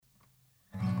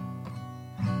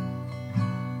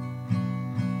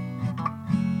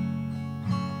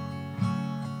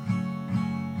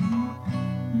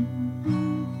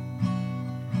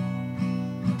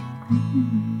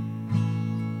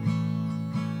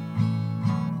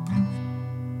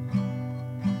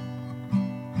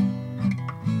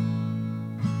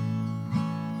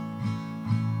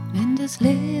das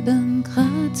Leben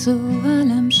grad zu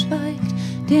allem schweigt,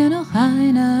 dir noch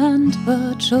eine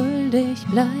Antwort schuldig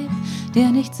bleibt, dir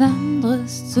nichts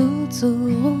anderes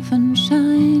zuzurufen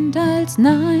scheint als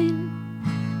Nein,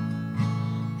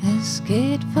 es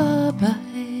geht vorbei.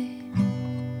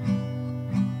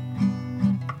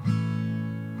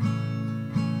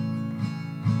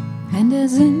 Wenn der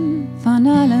Sinn von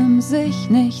allem sich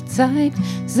nicht zeigt,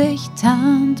 sich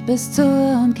tarnt bis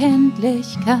zur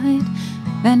Unkenntlichkeit,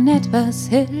 wenn etwas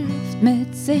hilft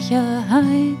mit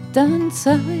Sicherheit, dann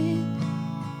Zeit,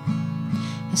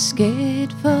 es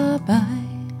geht vorbei,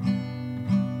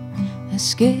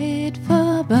 es geht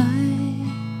vorbei.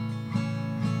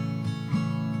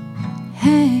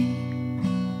 Hey,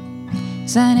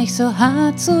 sei nicht so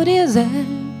hart zu dir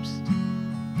selbst,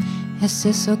 es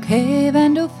ist okay,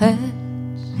 wenn du fällst,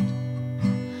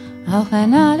 auch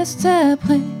wenn alles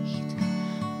zerbricht,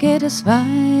 geht es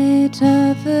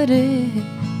weiter für dich.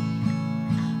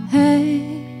 Hey,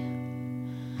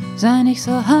 sei nicht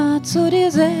so hart zu dir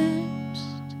selbst,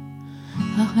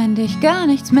 auch wenn dich gar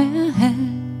nichts mehr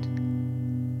hält.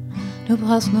 Du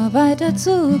brauchst nur weiter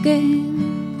zu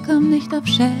gehen, komm nicht auf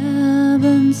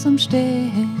Scherben zum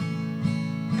Stehen.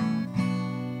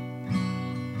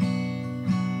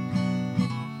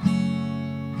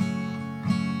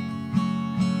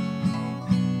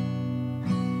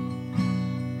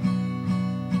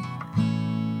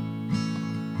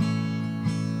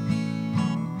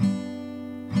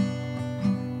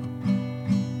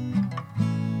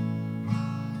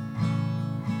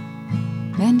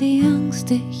 Wenn die Angst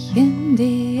dich in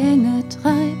die Enge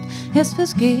treibt, es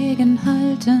fürs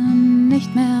Gegenhalten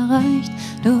nicht mehr reicht,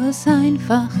 du es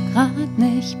einfach grad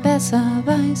nicht besser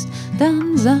weißt,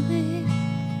 dann sei,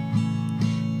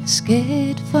 es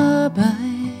geht vorbei.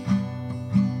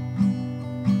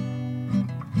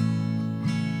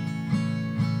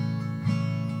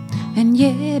 Wenn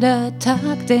jeder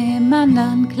Tag dem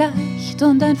anderen gleicht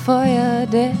und ein Feuer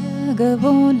der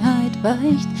Gewohnheit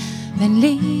weicht, wenn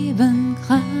Lieben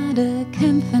gerade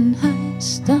kämpfen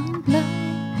heißt, dann bleib,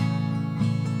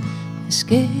 es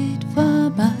geht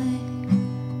vorbei,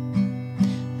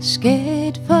 es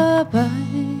geht vorbei.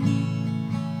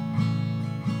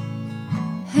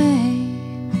 Hey,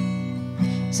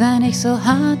 sei nicht so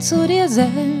hart zu dir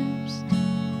selbst,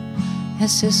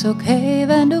 es ist okay,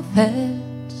 wenn du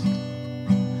fällst,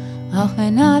 auch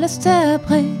wenn alles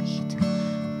zerbricht,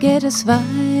 geht es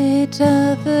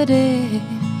weiter für dich.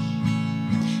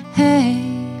 Hey,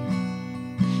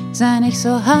 sei nicht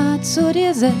so hart zu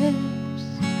dir selbst,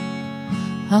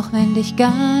 auch wenn dich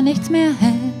gar nichts mehr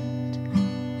hält.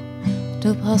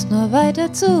 Du brauchst nur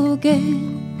weiter zu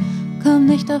gehen, komm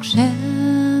nicht auf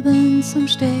Scherben zum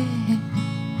Stehen.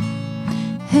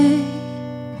 Hey,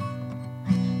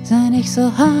 sei nicht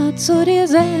so hart zu dir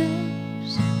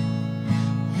selbst,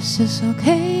 es ist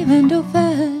okay, wenn du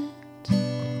fällst,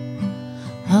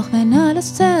 auch wenn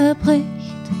alles zerbricht,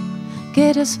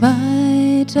 geht es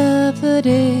weiter für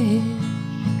dich.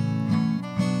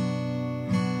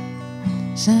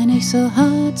 Sei nicht so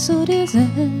hart zu dir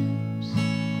selbst,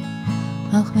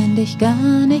 auch wenn dich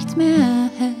gar nichts mehr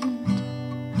hält.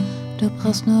 Du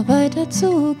brauchst nur weiter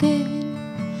zu gehen,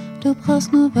 du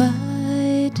brauchst nur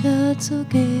weiter zu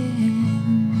gehen.